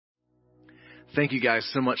Thank you guys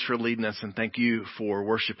so much for leading us, and thank you for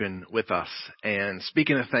worshiping with us. And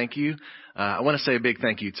speaking of thank you, I want to say a big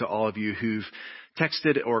thank you to all of you who've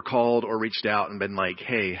texted or called or reached out and been like,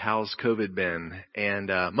 hey, how's COVID been? And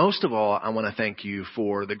most of all, I want to thank you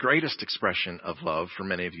for the greatest expression of love for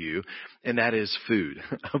many of you, and that is food.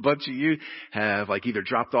 A bunch of you have either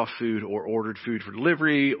dropped off food or ordered food for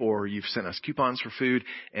delivery, or you've sent us coupons for food.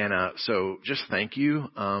 And so just thank you.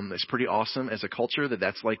 It's pretty awesome as a culture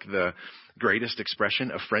that's the greatest expression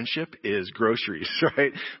of friendship is groceries,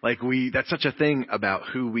 right? That's such a thing about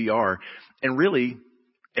who we are. And really,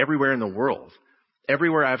 everywhere in the world,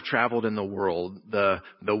 everywhere I've traveled in the world, the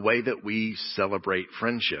way that we celebrate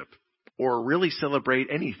friendship or really celebrate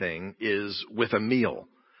anything is with a meal.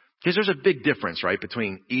 Because there's a big difference, right,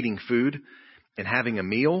 between eating food and having a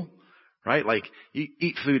meal, right? You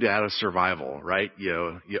eat food out of survival, right?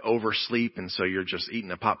 You oversleep, and so you're just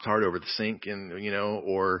eating a Pop-Tart over the sink, and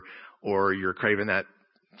or you're craving that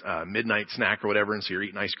midnight snack or whatever, and so you're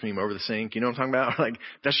eating ice cream over the sink. You know what I'm talking about?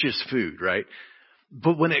 That's just food, right?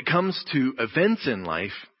 But when it comes to events in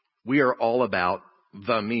life, we are all about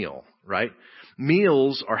the meal, right?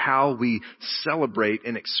 Meals are how we celebrate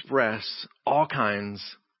and express all kinds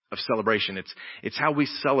of celebration. It's how we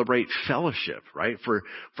celebrate fellowship, right? For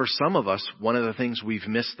some of us, one of the things we've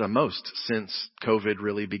missed the most since COVID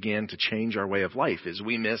really began to change our way of life is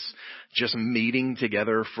we miss just meeting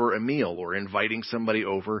together for a meal or inviting somebody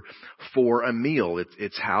over for a meal.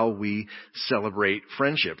 It's how we celebrate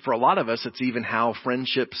friendship. For a lot of us, it's even how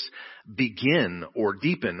friendships begin or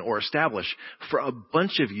deepen or establish. For a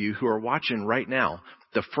bunch of you who are watching right now,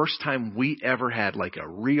 the first time we ever had a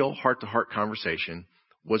real heart-to-heart conversation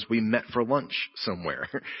was we met for lunch somewhere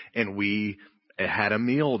and we had a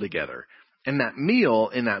meal together. And that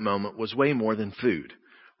meal in that moment was way more than food,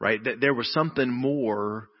 right? There was something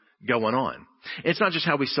more going on. It's not just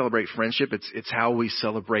how we celebrate friendship. It's how we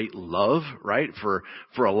celebrate love, right? For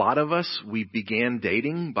a lot of us, we began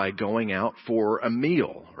dating by going out for a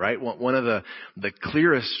meal, right? One of the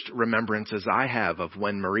clearest remembrances I have of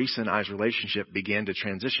when Maurice and I's relationship began to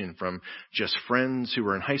transition from just friends who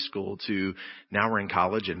were in high school to now we're in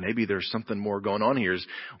college and maybe there's something more going on here is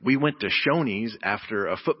we went to Shoney's after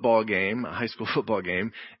a football game, a high school football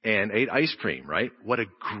game, and ate ice cream, right? What a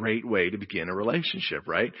great way to begin a relationship,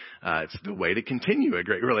 right? It's the way to continue a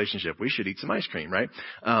great relationship. We should eat some ice cream, right?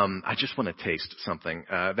 I just want to taste something.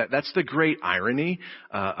 That's the great irony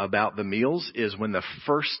about the meals is when the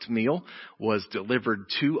first meal was delivered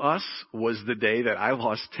to us was the day that I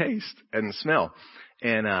lost taste and smell.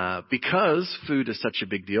 And because food is such a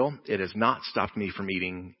big deal, it has not stopped me from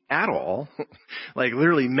eating at all.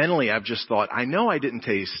 Literally mentally, I've just thought, I know I didn't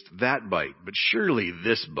taste that bite, but surely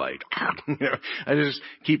this bite. I just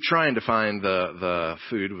keep trying to find the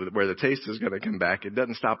food where the taste is going to come back. It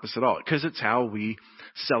doesn't stop us at all because it's how we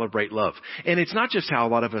celebrate love. And it's not just how a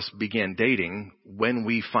lot of us began dating. When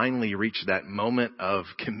we finally reached that moment of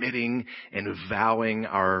committing and vowing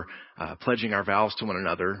pledging our vows to one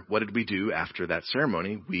another, what did we do after that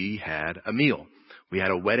ceremony? We had a meal. We had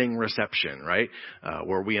a wedding reception, right?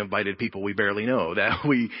 Where we invited people we barely know. That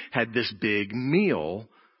we had this big meal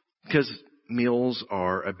because meals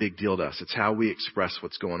are a big deal to us. It's how we express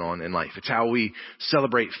what's going on in life. It's how we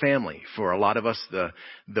celebrate family. For a lot of us,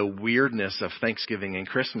 the weirdness of Thanksgiving and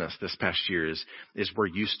Christmas this past year is we're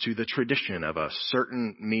used to the tradition of a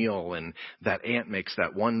certain meal and that aunt makes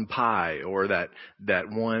that one pie or that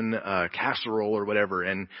one casserole or whatever.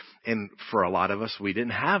 And for a lot of us, we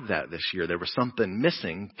didn't have that this year. There was something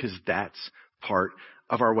missing because that's part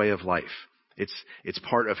of our way of life. It's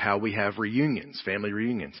part of how we have reunions, family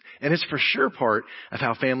reunions. And it's for sure part of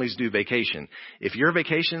how families do vacation. If your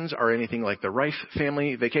vacations are anything like the Rife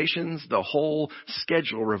family vacations, the whole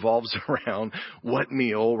schedule revolves around what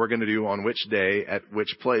meal we're going to do on which day at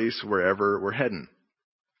which place, wherever we're heading.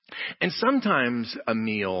 And sometimes a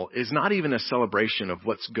meal is not even a celebration of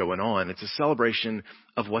what's going on. It's a celebration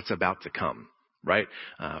of what's about to come. Right?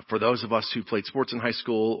 For those of us who played sports in high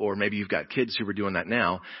school, or maybe you've got kids who are doing that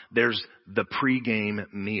now, there's the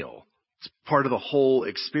pregame meal. It's part of the whole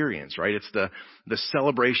experience, right? It's the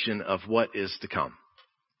celebration of what is to come.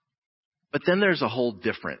 But then there's a whole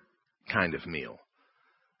different kind of meal.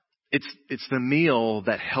 It's the meal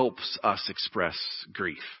that helps us express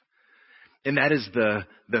grief. And that is the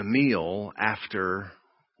meal after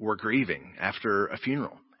we're grieving, after a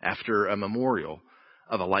funeral, after a memorial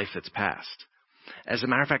of a life that's passed. As a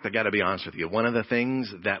matter of fact, I got to be honest with you. One of the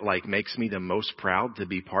things that makes me the most proud to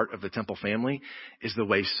be part of the Temple family is the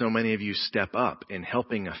way so many of you step up in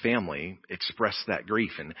helping a family express that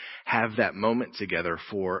grief and have that moment together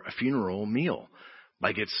for a funeral meal.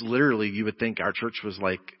 Like it's literally, you would think our church was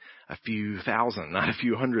like a few thousand, not a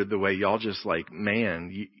few hundred, the way y'all just like,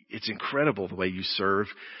 man, it's incredible the way you serve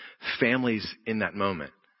families in that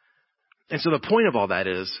moment. And so the point of all that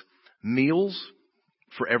is meals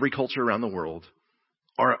for every culture around the world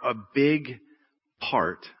are a big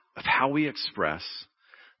part of how we express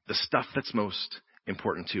the stuff that's most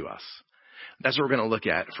important to us. That's what we're going to look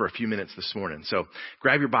at for a few minutes this morning. So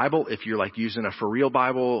grab your Bible if you're like using a for real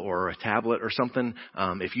Bible or a tablet or something.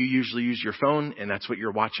 If you usually use your phone and that's what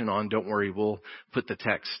you're watching on, don't worry. We'll put the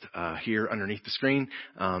text here underneath the screen.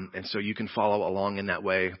 And so you can follow along in that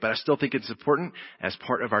way. But I still think it's important as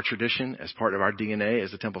part of our tradition, as part of our DNA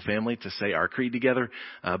as a Temple family to say our creed together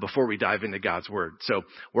before we dive into God's Word. So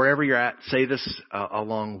wherever you're at, say this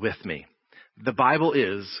along with me. The Bible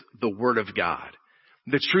is the Word of God.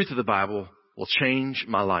 The truth of the Bible will change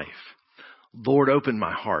my life. Lord, open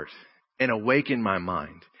my heart and awaken my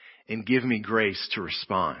mind and give me grace to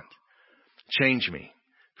respond. Change me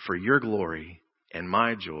for your glory and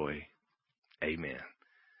my joy. Amen.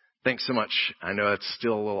 Thanks so much. I know it's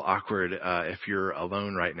still a little awkward if you're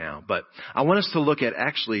alone right now, but I want us to look at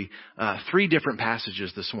actually 3 different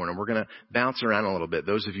passages this morning. We're going to bounce around a little bit.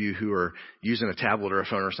 Those of you who are using a tablet or a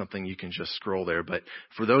phone or something, you can just scroll there. But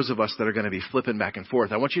for those of us that are going to be flipping back and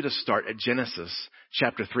forth, I want you to start at Genesis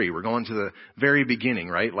chapter 3. We're going to the very beginning,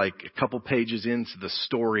 right? Like a couple pages into the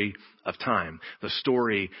story of time, the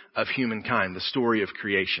story of humankind, the story of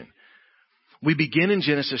creation. We begin in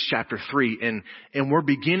Genesis chapter 3, and we're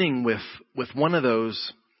beginning with one of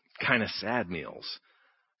those kind of sad meals,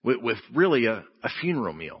 with really a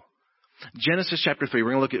funeral meal. Genesis chapter 3,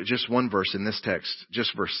 we're going to look at just one verse in this text,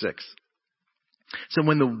 just verse 6. So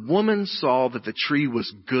when the woman saw that the tree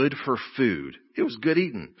was good for food, it was good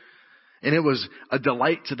eating, and it was a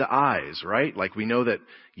delight to the eyes, right? Like we know that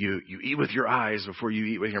you eat with your eyes before you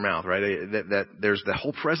eat with your mouth, right? That there's the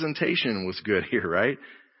whole presentation was good here, right?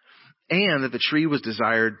 And that the tree was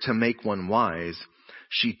desired to make one wise,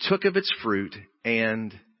 she took of its fruit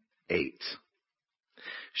and ate.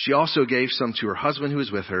 She also gave some to her husband who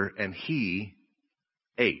was with her, and he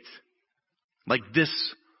ate. Like this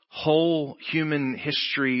whole human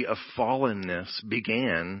history of fallenness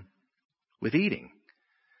began with eating.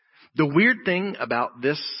 The weird thing about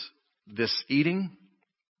this eating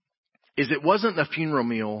is it wasn't a funeral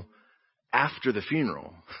meal after the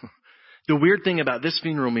funeral. The weird thing about this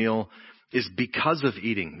funeral meal is because of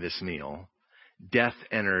eating this meal, death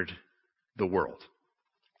entered the world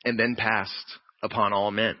and then passed upon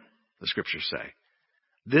all men, the scriptures say.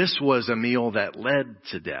 This was a meal that led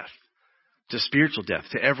to death, to spiritual death,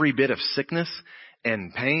 to every bit of sickness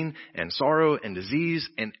and pain and sorrow and disease,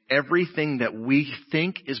 and everything that we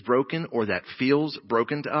think is broken or that feels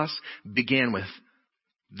broken to us began with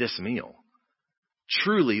this meal.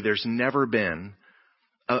 Truly, there's never been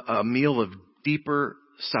a meal of deeper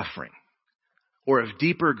suffering or of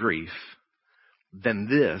deeper grief than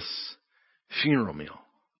this funeral meal.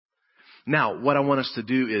 Now, what I want us to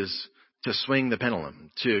do is to swing the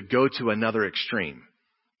pendulum, to go to another extreme,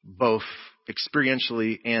 both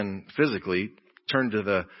experientially and physically. Turn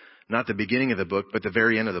to not the beginning of the book, but the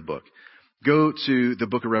very end of the book. Go to the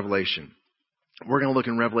book of Revelation. We're going to look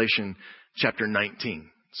in Revelation chapter 19.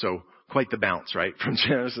 So quite the bounce, right? From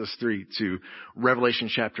Genesis 3 to Revelation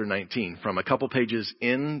chapter 19. From a couple pages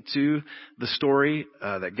into the story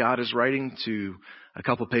that God is writing to a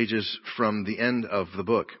couple pages from the end of the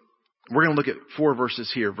book. We're going to look at 4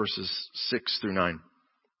 verses here, verses 6 through 9.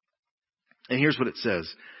 And here's what it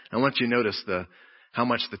says. I want you to notice how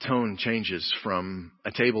much the tone changes from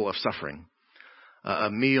a table of suffering, a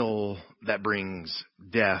meal that brings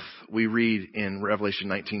death. We read in Revelation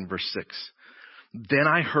 19, verse 6. Then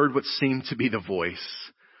I heard what seemed to be the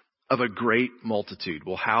voice of a great multitude.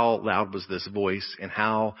 Well, how loud was this voice and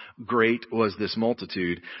how great was this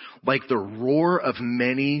multitude? Like the roar of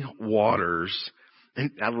many waters.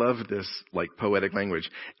 And I love this like poetic language.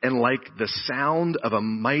 And like the sound of a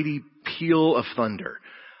mighty peal of thunder.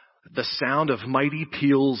 The sound of mighty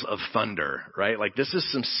peals of thunder, right? Like this is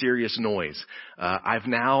some serious noise. I've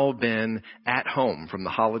now been at home from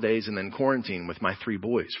the holidays and then quarantine with my 3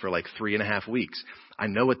 boys for like 3.5 weeks. I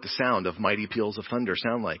know what the sound of mighty peals of thunder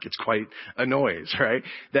sound like. It's quite a noise, right?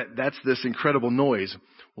 That's this incredible noise.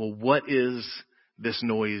 Well, what is this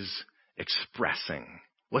noise expressing?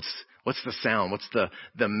 What's the sound? What's the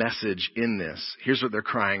message in this? Here's what they're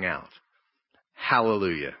crying out.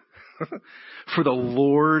 Hallelujah. For the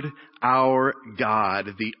Lord our God,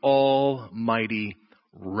 the Almighty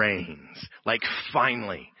reigns. Like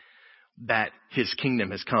finally that his kingdom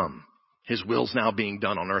has come. His will's now being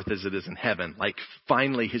done on earth as it is in heaven. Like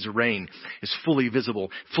finally his reign is fully visible,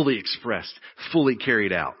 fully expressed, fully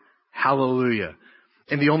carried out. Hallelujah.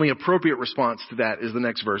 And the only appropriate response to that is the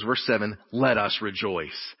next verse, verse 7, let us rejoice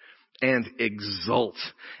and exult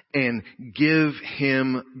and give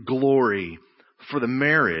him glory, for the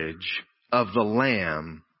marriage of the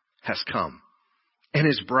Lamb has come, and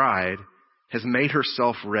his bride has made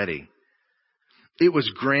herself ready. It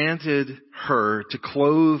was granted her to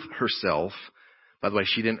clothe herself. By the way,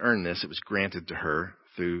 she didn't earn this. It was granted to her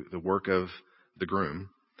through the work of the groom.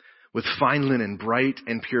 With fine linen, bright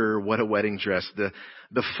and pure. What a wedding dress. The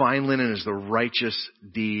fine linen is the righteous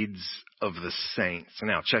deeds of the saints. So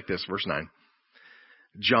now check this, verse 9.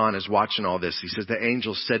 John is watching all this. He says, the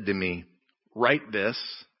angel said to me, write this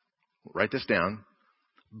down.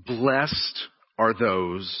 Blessed are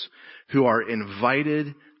those who are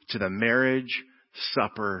invited to the marriage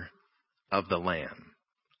supper of the Lamb.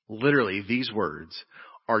 Literally, these words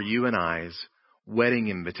are you and I's wedding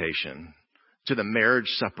invitation to the marriage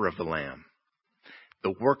supper of the Lamb.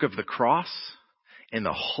 The work of the cross and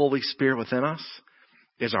the Holy Spirit within us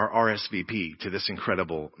is our RSVP to this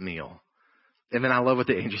incredible meal. And then I love what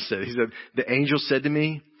the angel said. He said, the angel said to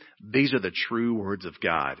me, these are the true words of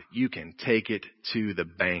God. You can take it to the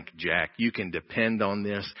bank, Jack. You can depend on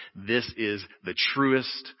this. This is the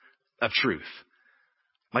truest of truth.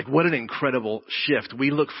 Like, what an incredible shift. We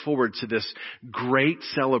look forward to this great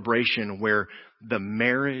celebration where the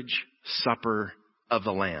marriage supper of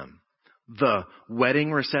the Lamb, the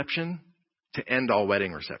wedding reception to end all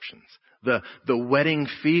wedding receptions, the wedding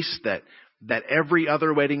feast that every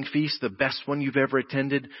other wedding feast, the best one you've ever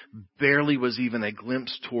attended, barely was even a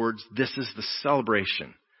glimpse towards this is the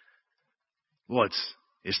celebration. Well,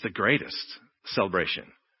 it's the greatest celebration.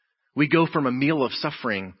 We go from a meal of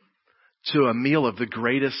suffering to a meal of the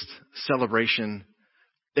greatest celebration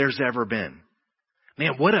there's ever been.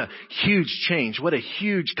 Man, what a huge change. What a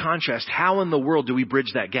huge contrast. How in the world do we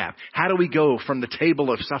bridge that gap? How do we go from the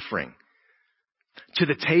table of suffering to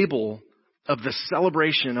the table of the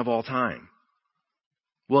celebration of all time?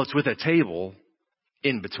 Well, it's with a table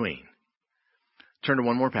in between. Turn to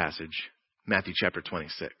one more passage, Matthew chapter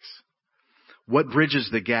 26. What bridges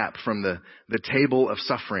the gap from the table of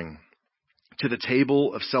suffering to the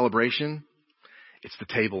table of celebration? It's the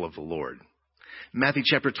table of the Lord. Matthew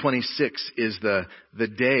chapter 26 is the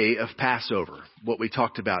day of Passover, what we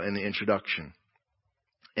talked about in the introduction.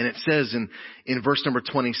 And it says in verse number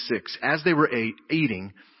 26, as they were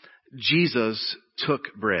eating, Jesus took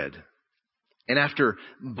bread. And after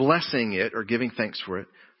blessing it or giving thanks for it,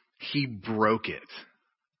 he broke it.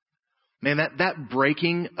 Man, that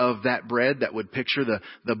breaking of that bread that would picture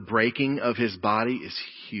the breaking of his body is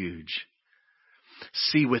huge.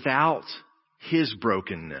 See, without his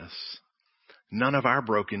brokenness, none of our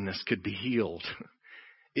brokenness could be healed.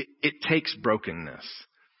 It takes brokenness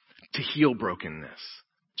to heal brokenness,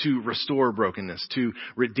 to restore brokenness, to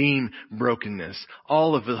redeem brokenness.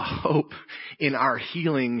 All of the hope in our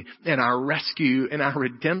healing and our rescue and our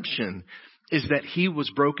redemption is that he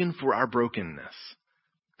was broken for our brokenness.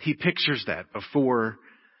 He pictures that before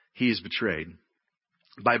he is betrayed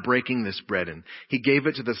by breaking this bread. And he gave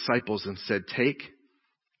it to the disciples and said, take,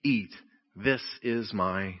 eat, this is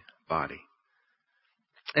my body.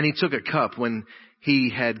 And he took a cup. When he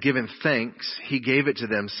had given thanks, he gave it to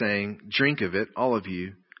them, saying, drink of it, all of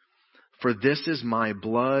you, for this is my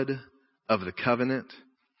blood of the covenant,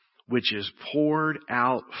 which is poured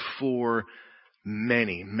out for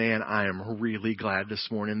many. Man, I am really glad this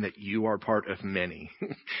morning that you are part of many.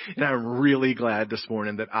 And I'm really glad this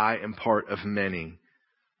morning that I am part of many,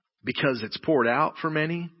 because it's poured out for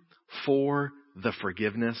many for the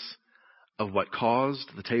forgiveness of what caused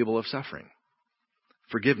the table of suffering.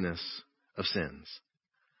 Forgiveness of sins.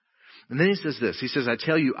 And then he says this. He says, I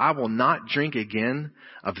tell you, I will not drink again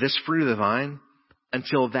of this fruit of the vine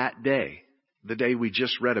until that day, the day we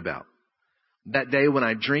just read about. That day when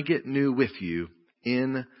I drink it new with you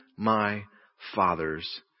in my Father's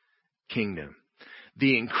kingdom.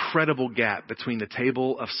 The incredible gap between the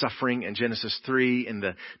table of suffering in Genesis 3 and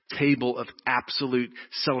the table of absolute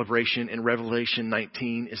celebration in Revelation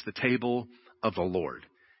 19 is the table of the Lord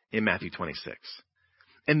in Matthew 26.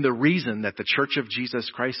 And the reason that the Church of Jesus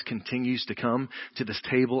Christ continues to come to this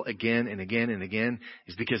table again and again and again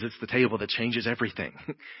is because it's the table that changes everything.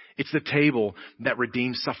 It's the table that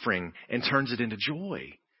redeems suffering and turns it into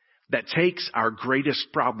joy. That takes our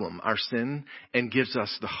greatest problem, our sin, and gives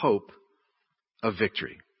us the hope of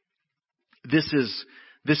victory. This is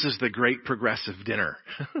This is the great progressive dinner.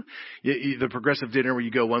 The progressive dinner where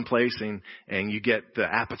you go one place and you get the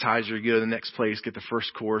appetizer, you go to the next place, get the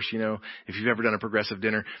first course, if you've ever done a progressive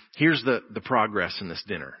dinner. Here's the progress in this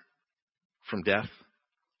dinner. From death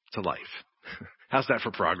to life. How's that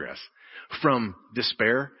for progress? From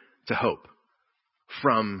despair to hope.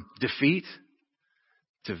 From defeat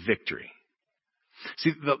to victory.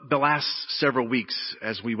 See, the last several weeks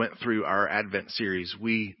as we went through our Advent series,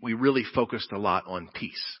 we really focused a lot on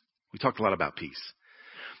peace. We talked a lot about peace.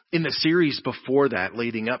 In the series before that,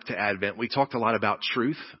 leading up to Advent, we talked a lot about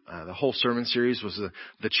truth. The whole sermon series was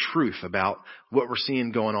the truth about what we're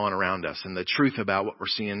seeing going on around us and the truth about what we're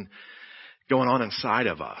seeing going on inside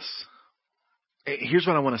of us. Here's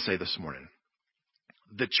what I want to say this morning.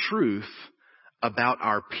 The truth about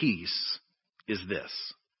our peace is this.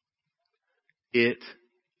 It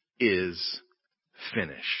is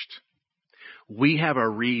finished. We have a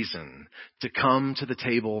reason to come to the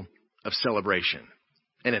table of celebration.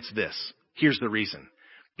 And it's this. Here's the reason.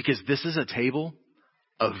 Because this is a table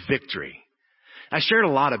of victory. I shared a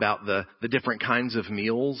lot about the different kinds of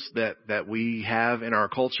meals that we have in our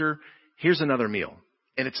culture. Here's another meal.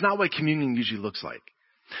 And it's not what communion usually looks like.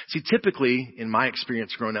 See, typically, in my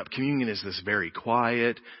experience growing up, communion is this very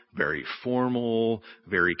quiet, very formal,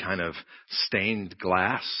 very kind of stained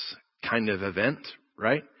glass kind of event,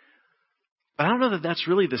 right? But I don't know that that's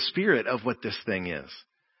really the spirit of what this thing is.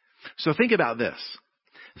 So think about this.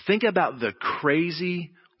 Think about the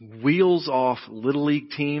crazy, wheels-off Little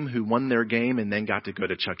League team who won their game and then got to go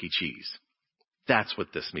to Chuck E. Cheese. That's what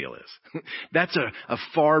this meal is. That's a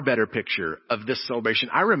far better picture of this celebration.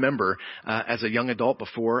 I remember, as a young adult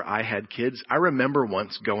before I had kids, I remember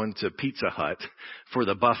once going to Pizza Hut for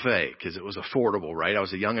the buffet because it was affordable, right? I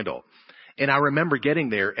was a young adult. And I remember getting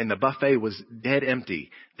there and the buffet was dead empty.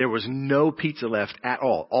 There was no pizza left at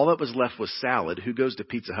all. All that was left was salad. Who goes to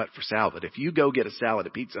Pizza Hut for salad? If you go get a salad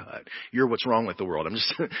at Pizza Hut, you're what's wrong with the world. I'm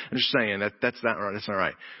just saying that's not right. That's not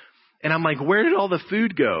right. And I'm like, where did all the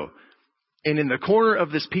food go? And in the corner of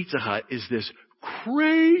this Pizza Hut is this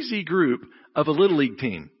crazy group of a Little League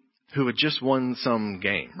team who had just won some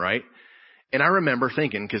game, right? And I remember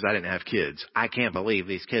thinking, because I didn't have kids, I can't believe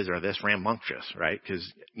these kids are this rambunctious, right?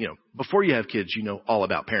 Because, before you have kids, you know all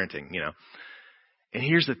about parenting, And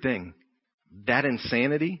here's the thing. That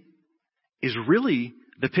insanity is really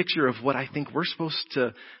the picture of what I think we're supposed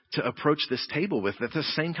to approach this table with. That's the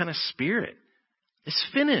same kind of spirit. It's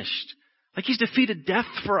finished. Like he's defeated death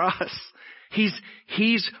for us.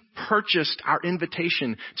 He's purchased our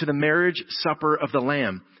invitation to the marriage supper of the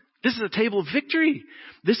Lamb. This is a table of victory.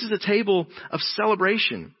 This is a table of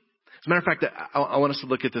celebration. As a matter of fact, I want us to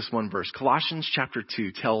look at this one verse. Colossians chapter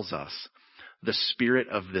 2 tells us the spirit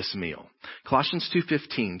of this meal. Colossians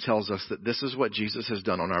 2:15 tells us that this is what Jesus has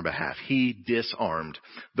done on our behalf. He disarmed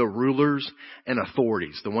the rulers and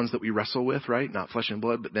authorities, the ones that we wrestle with, right? Not flesh and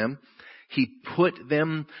blood, but them. He put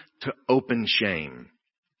them to open shame.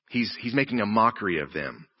 He's making a mockery of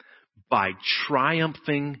them by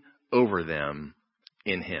triumphing over them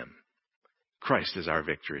in him. Christ is our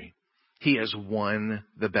victory. He has won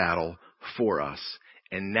the battle for us.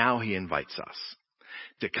 And now he invites us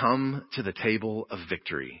to come to the table of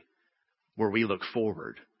victory where we look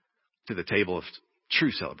forward to the table of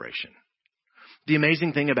true celebration. The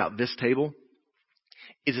amazing thing about this table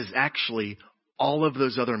is it's actually all of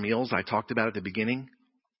those other meals I talked about at the beginning,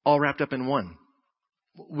 all wrapped up in one.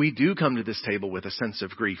 We do come to this table with a sense of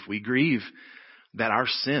grief. We grieve that our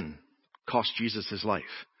sin cost Jesus his life.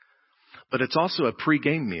 But it's also a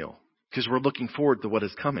pre-game meal because we're looking forward to what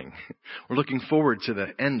is coming. We're looking forward to the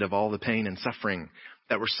end of all the pain and suffering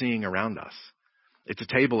that we're seeing around us. It's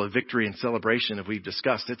a table of victory and celebration, as we've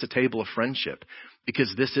discussed. It's a table of friendship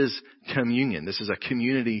because this is communion. This is a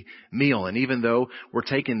community meal. And even though we're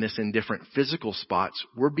taking this in different physical spots,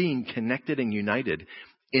 we're being connected and united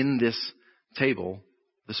in this table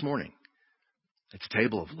this morning. It's a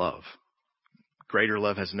table of love. Greater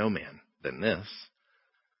love has no man than this.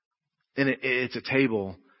 And it's a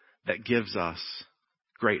table that gives us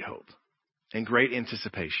great hope and great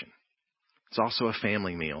anticipation. It's also a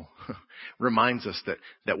family meal. Reminds us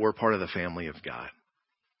that we're part of the family of God.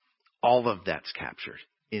 All of that's captured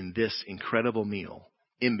in this incredible meal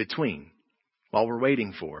in between while we're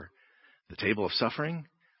waiting for the table of suffering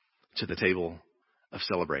to the table of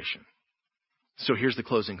celebration. So here's the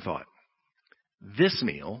closing thought. This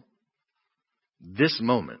meal, this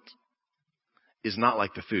moment, is not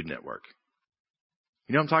like the Food Network.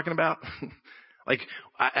 You know what I'm talking about? Like,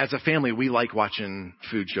 as a family, we like watching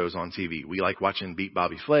food shows on TV. We like watching Beat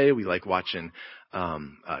Bobby Flay. We like watching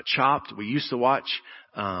Chopped. We used to watch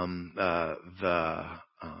the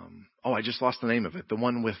I just lost the name of it. The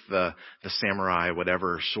one with the samurai,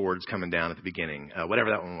 whatever, swords coming down at the beginning, whatever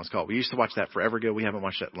that one was called. We used to watch that forever ago. We haven't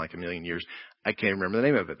watched that in like a million years. I can't remember the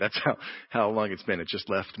name of it. That's how long it's been. It just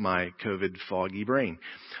left my COVID foggy brain.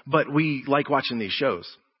 But we like watching these shows.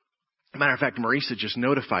 Matter of fact, Marisa just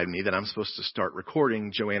notified me that I'm supposed to start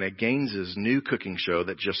recording Joanna Gaines's new cooking show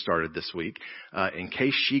that just started this week, in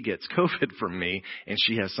case she gets COVID from me and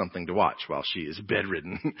she has something to watch while she is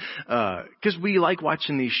bedridden. 'Cause we like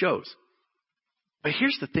watching these shows. But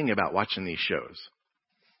here's the thing about watching these shows.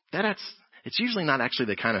 It's usually not actually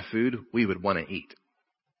the kind of food we would want to eat.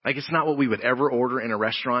 Like, it's not what we would ever order in a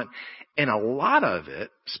restaurant. And a lot of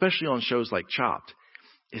it, especially on shows like Chopped,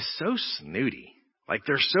 is so snooty. Like,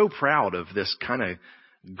 they're so proud of this kind of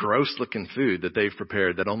gross looking food that they've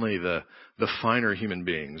prepared that only the finer human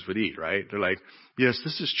beings would eat, right? They're like, yes,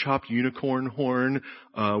 this is chopped unicorn horn,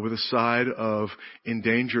 with a side of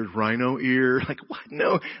endangered rhino ear. Like, what?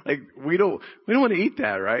 No, like, we don't want to eat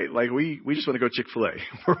that, right? Like, we just want to go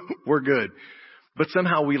Chick-fil-A. We're good. But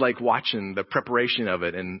somehow we like watching the preparation of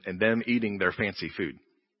it and them eating their fancy food.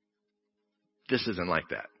 This isn't like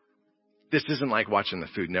that. This isn't like watching the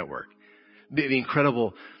Food Network. The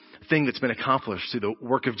incredible thing that's been accomplished through the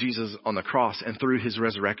work of Jesus on the cross and through his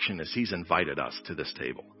resurrection is he's invited us to this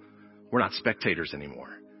table. We're not spectators anymore.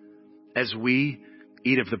 As we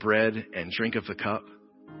eat of the bread and drink of the cup,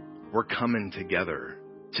 we're coming together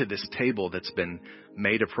to this table that's been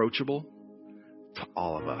made approachable to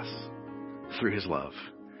all of us through his love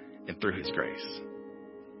and through his grace.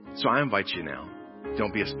 So I invite you now,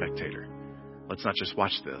 don't be a spectator. Let's not just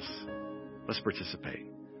watch this. Let's participate.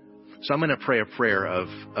 So I'm going to pray a prayer of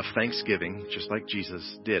thanksgiving, just like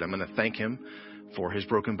Jesus did. I'm going to thank him for his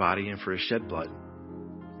broken body and for his shed blood.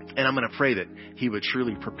 And I'm going to pray that he would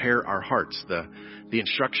truly prepare our hearts. The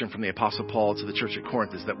instruction from the Apostle Paul to the church at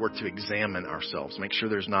Corinth is that we're to examine ourselves, make sure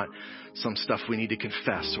there's not some stuff we need to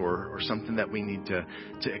confess or something that we need to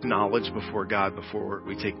acknowledge before God before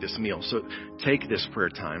we take this meal. So take this prayer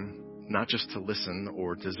time, not just to listen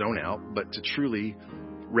or to zone out, but to truly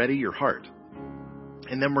ready your heart.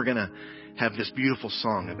 And then we're going to have this beautiful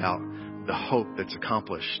song about the hope that's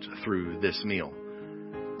accomplished through this meal.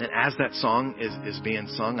 And as that song is being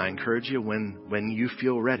sung, I encourage you, when you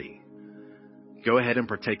feel ready, go ahead and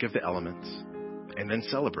partake of the elements and then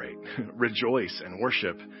celebrate, rejoice and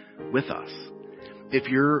worship with us. If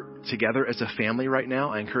you're together as a family right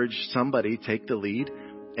now, I encourage somebody take the lead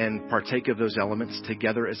and partake of those elements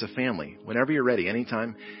together as a family. Whenever you're ready,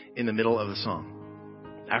 anytime in the middle of the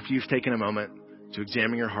song. After you've taken a moment to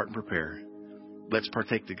examine your heart and prepare, let's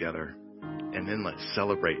partake together, and then let's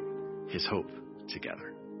celebrate his hope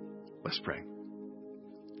together. Let's pray.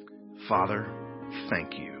 Father,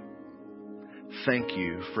 thank you. Thank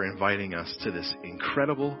you for inviting us to this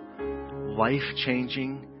incredible,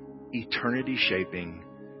 life-changing, eternity-shaping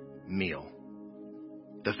meal.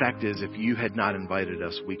 The fact is, if you had not invited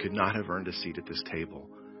us, we could not have earned a seat at this table.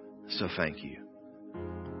 So thank you.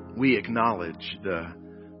 We acknowledge the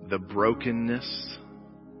brokenness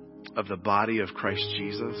of the body of Christ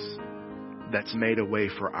Jesus that's made a way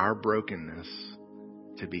for our brokenness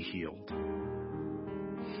to be healed.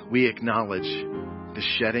 We acknowledge the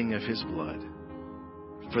shedding of his blood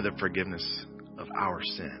for the forgiveness of our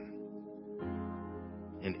sin.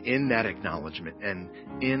 And in that acknowledgement and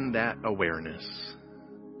in that awareness,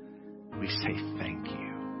 we say thank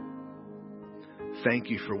you. Thank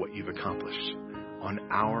you for what you've accomplished on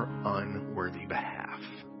our unworthy behalf.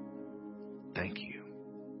 Thank you.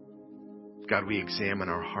 God, we examine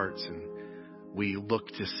our hearts and we look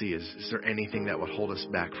to see, is there anything that would hold us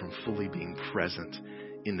back from fully being present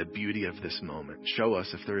in the beauty of this moment? Show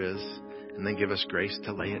us if there is, and then give us grace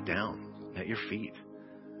to lay it down at your feet.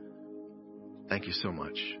 Thank you so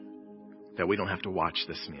much that we don't have to watch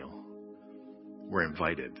this meal. We're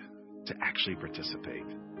invited to actually participate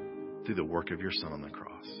through the work of your Son on the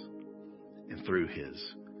cross and through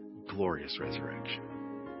his glorious resurrection.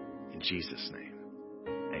 In Jesus' name,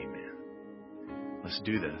 amen. Let's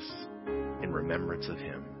do this in remembrance of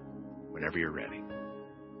him whenever you're ready.